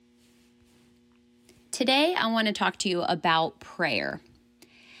Today, I want to talk to you about prayer.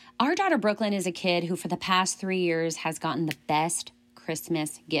 Our daughter Brooklyn is a kid who for the past 3 years has gotten the best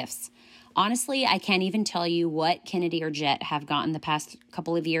Christmas gifts. Honestly, I can't even tell you what Kennedy or Jet have gotten the past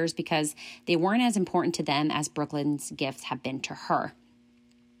couple of years because they weren't as important to them as Brooklyn's gifts have been to her.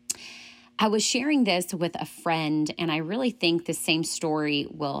 I was sharing this with a friend, and I really think the same story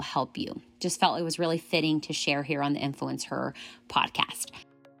will help you. Just felt it was really fitting to share here on the Influence Her podcast.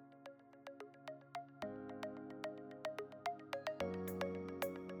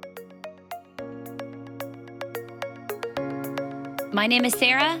 My name is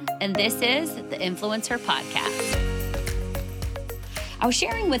Sarah, and this is the Influence Her podcast. I was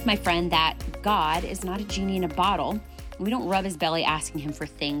sharing with my friend that God is not a genie in a bottle. We don't rub his belly asking him for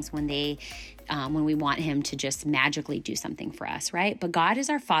things when we want him to just magically do something for us, right? But God is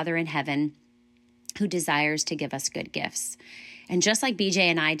our Father in heaven who desires to give us good gifts. And just like BJ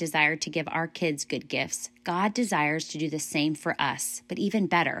and I desire to give our kids good gifts, God desires to do the same for us, but even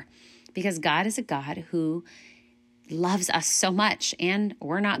better, because God is a God who loves us so much, and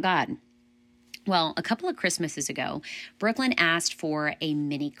we're not God. Well, a couple of Christmases ago, Brooklyn asked for a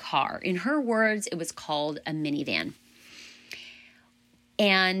mini car. In her words, it was called a minivan.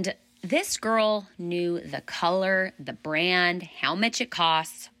 And this girl knew the color, the brand, how much it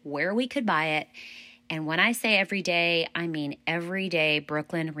costs, where we could buy it. And when I say every day, I mean every day,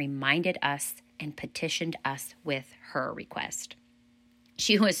 Brooklyn reminded us and petitioned us with her request.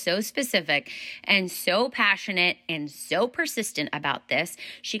 She was so specific and so passionate and so persistent about this,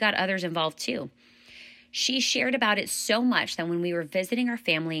 she got others involved too. She shared about it so much that when we were visiting our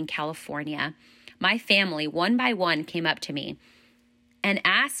family in California, my family, one by one, came up to me and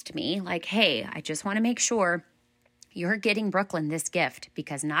asked me, like, hey, I just want to make sure you're getting Brooklyn this gift,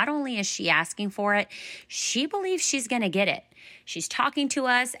 because not only is she asking for it, she believes she's going to get it. She's talking to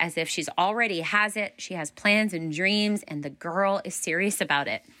us as if she's already has it. She has plans and dreams, and the girl is serious about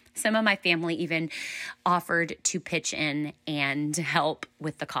it. Some of my family even offered to pitch in and help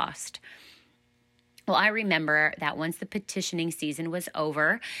with the cost. Well, I remember that once the petitioning season was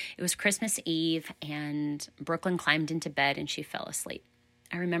over, it was Christmas Eve, and Brooklyn climbed into bed and she fell asleep.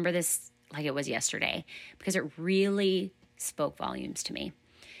 I remember this like it was yesterday because it really spoke volumes to me.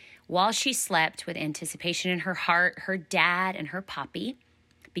 While she slept with anticipation in her heart, her dad and her poppy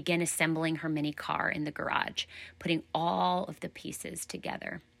began assembling her mini car in the garage, putting all of the pieces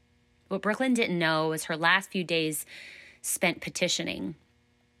together. What Brooklyn didn't know was her last few days spent petitioning.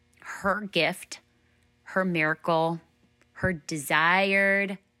 Her gift, her miracle, her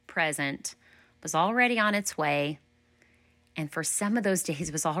desired present was already on its way, and for some of those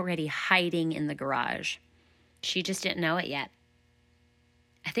days was already hiding in the garage. She just didn't know it yet.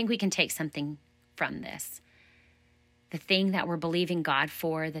 I think we can take something from this. The thing that we're believing God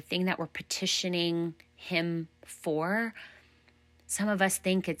for, the thing that we're petitioning Him for, some of us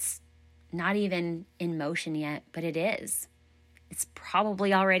think it's not even in motion yet, but it is. It's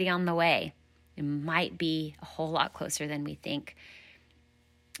probably already on the way. It might be a whole lot closer than we think.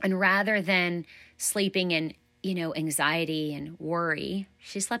 And rather than sleeping in anxiety and worry,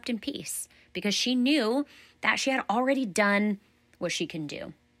 she slept in peace because she knew that she had already done what she can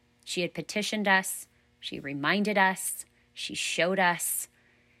do. She had petitioned us. She reminded us. She showed us.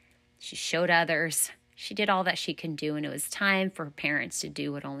 She showed others. She did all that she can do, and it was time for her parents to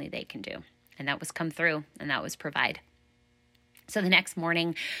do what only they can do. And that was come through, and that was provide. So the next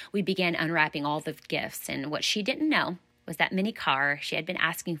morning, we began unwrapping all the gifts, and what she didn't know was that mini car she had been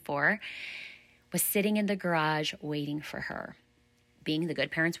asking for was sitting in the garage waiting for her. Being the good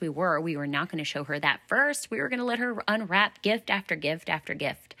parents we were not going to show her that first. We were going to let her unwrap gift after gift after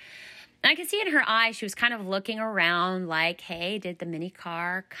gift. And I could see in her eyes, she was kind of looking around like, hey, did the mini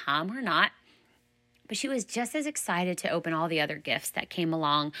car come or not? But she was just as excited to open all the other gifts that came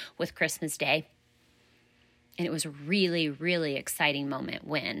along with Christmas Day. And it was a really, really exciting moment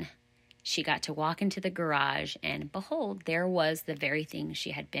when she got to walk into the garage, and behold, there was the very thing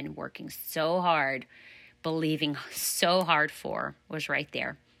she had been working so hard, believing so hard for, was right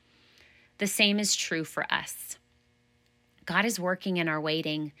there. The same is true for us. God is working in our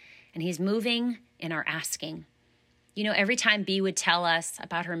waiting, and He's moving in our asking. Every time B would tell us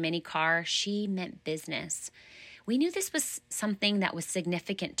about her mini car, she meant business. We knew this was something that was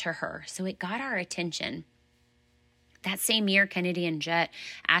significant to her, so it got our attention. That same year, Kennedy and Jet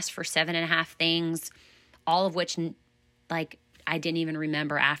asked for 7.5 things, all of which, I didn't even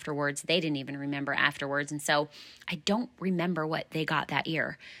remember afterwards. They didn't even remember afterwards. And so I don't remember what they got that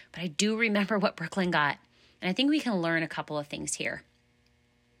year, but I do remember what Brooklyn got. And I think we can learn a couple of things here.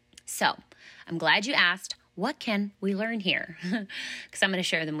 So I'm glad you asked, what can we learn here? Because I'm going to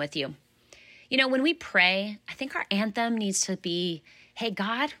share them with you. When we pray, I think our anthem needs to be, hey,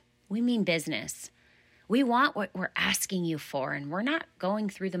 God, we mean business. We want what we're asking you for, and we're not going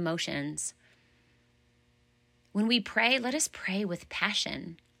through the motions. When we pray, let us pray with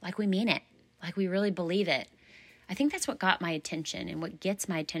passion, like we mean it, like we really believe it. I think that's what got my attention, and what gets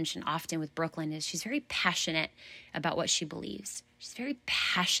my attention often with Brooklyn is she's very passionate about what she believes. She's very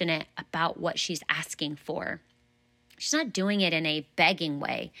passionate about what she's asking for. She's not doing it in a begging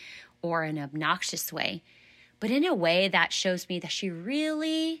way or an obnoxious way, but in a way that shows me that she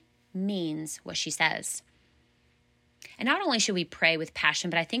really means what she says. And not only should we pray with passion,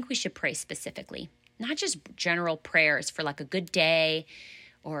 but I think we should pray specifically, not just general prayers for like a good day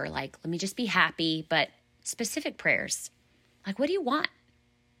or like, let me just be happy, but specific prayers. Like, what do you want?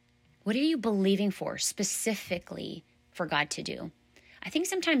 What are you believing for specifically for God to do? I think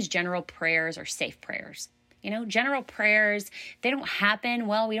sometimes general prayers are safe prayers. General prayers, they don't happen.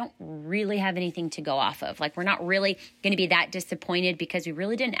 Well, we don't really have anything to go off of. Like, we're not really going to be that disappointed because we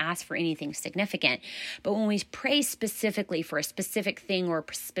really didn't ask for anything significant. But when we pray specifically for a specific thing or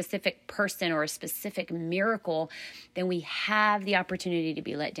a specific person or a specific miracle, then we have the opportunity to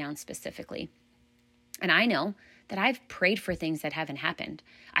be let down specifically. And I know that I've prayed for things that haven't happened.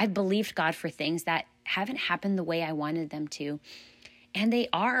 I've believed God for things that haven't happened the way I wanted them to. And they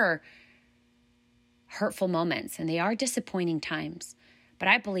are hurtful moments and they are disappointing times. But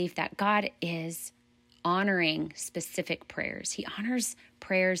I believe that God is honoring specific prayers. He honors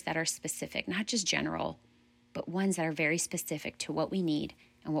prayers that are specific, not just general, but ones that are very specific to what we need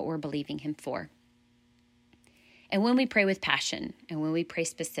and what we're believing Him for. And when we pray with passion and when we pray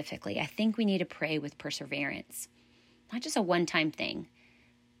specifically, I think we need to pray with perseverance. Not just a one-time thing,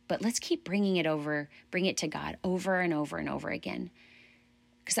 but let's keep bring it to God over and over and over again.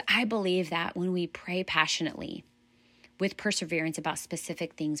 Because I believe that when we pray passionately with perseverance about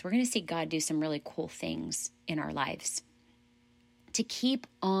specific things, we're going to see God do some really cool things in our lives. To keep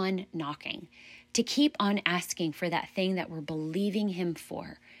on knocking, to keep on asking for that thing that we're believing Him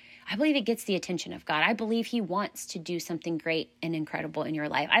for. I believe it gets the attention of God. I believe He wants to do something great and incredible in your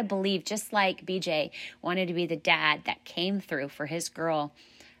life. I believe just like BJ wanted to be the dad that came through for his girl,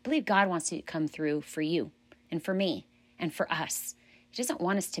 I believe God wants to come through for you and for me and for us. He doesn't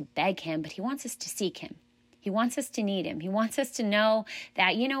want us to beg Him, but He wants us to seek Him. He wants us to need Him. He wants us to know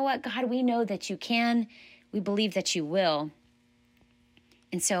that, you know what, God, we know that you can. We believe that you will.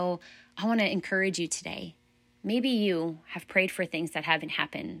 And so I want to encourage you today. Maybe you have prayed for things that haven't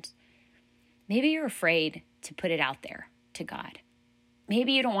happened. Maybe you're afraid to put it out there to God.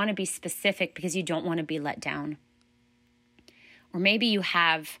 Maybe you don't want to be specific because you don't want to be let down. Or maybe you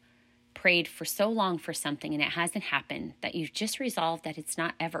have prayed for so long for something and it hasn't happened that you've just resolved that it's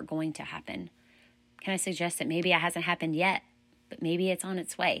not ever going to happen. Can I suggest that maybe it hasn't happened yet, but maybe it's on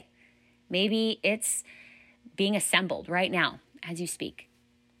its way. Maybe it's being assembled right now as you speak.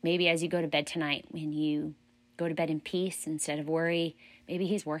 Maybe as you go to bed tonight, when you go to bed in peace instead of worry, maybe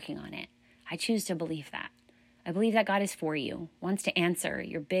He's working on it. I choose to believe that. I believe that God is for you, wants to answer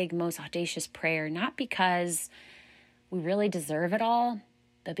your big, most audacious prayer, not because we really deserve it all,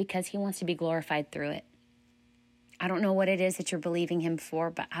 but because He wants to be glorified through it. I don't know what it is that you're believing Him for,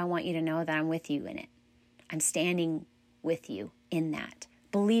 but I want you to know that I'm with you in it. I'm standing with you in that,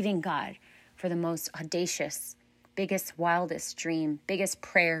 believing God for the most audacious, biggest, wildest dream, biggest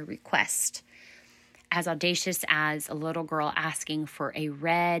prayer request. As audacious as a little girl asking for a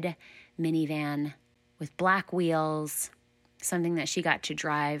red minivan with black wheels, something that she got to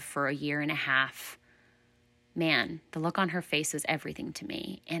drive for a year and a half. Man, the look on her face was everything to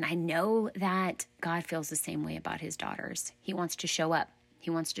me. And I know that God feels the same way about His daughters. He wants to show up. He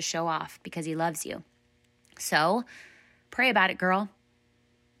wants to show off because He loves you. So pray about it, girl.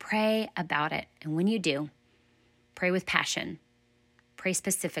 Pray about it. And when you do, pray with passion. Pray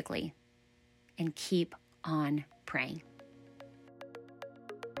specifically. And keep on praying.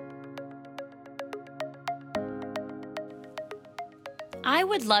 I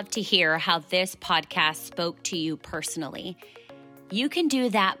would love to hear how this podcast spoke to you personally. You can do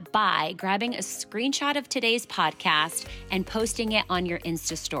that by grabbing a screenshot of today's podcast and posting it on your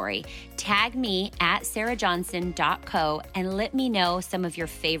Insta story. Tag me at sarahjohnson.co and let me know some of your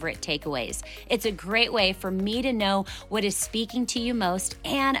favorite takeaways. It's a great way for me to know what is speaking to you most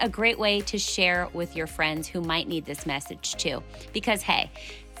and a great way to share with your friends who might need this message too. Because hey,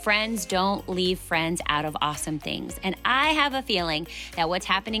 friends don't leave friends out of awesome things. And I have a feeling that what's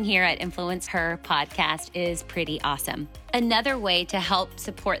happening here at Influence Her podcast is pretty awesome. Another way to help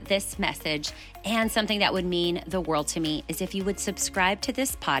support this message and something that would mean the world to me is if you would subscribe to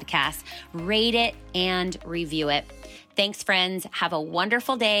this podcast, rate it, and review it. Thanks, friends. Have a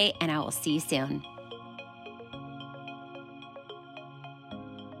wonderful day, and I will see you soon.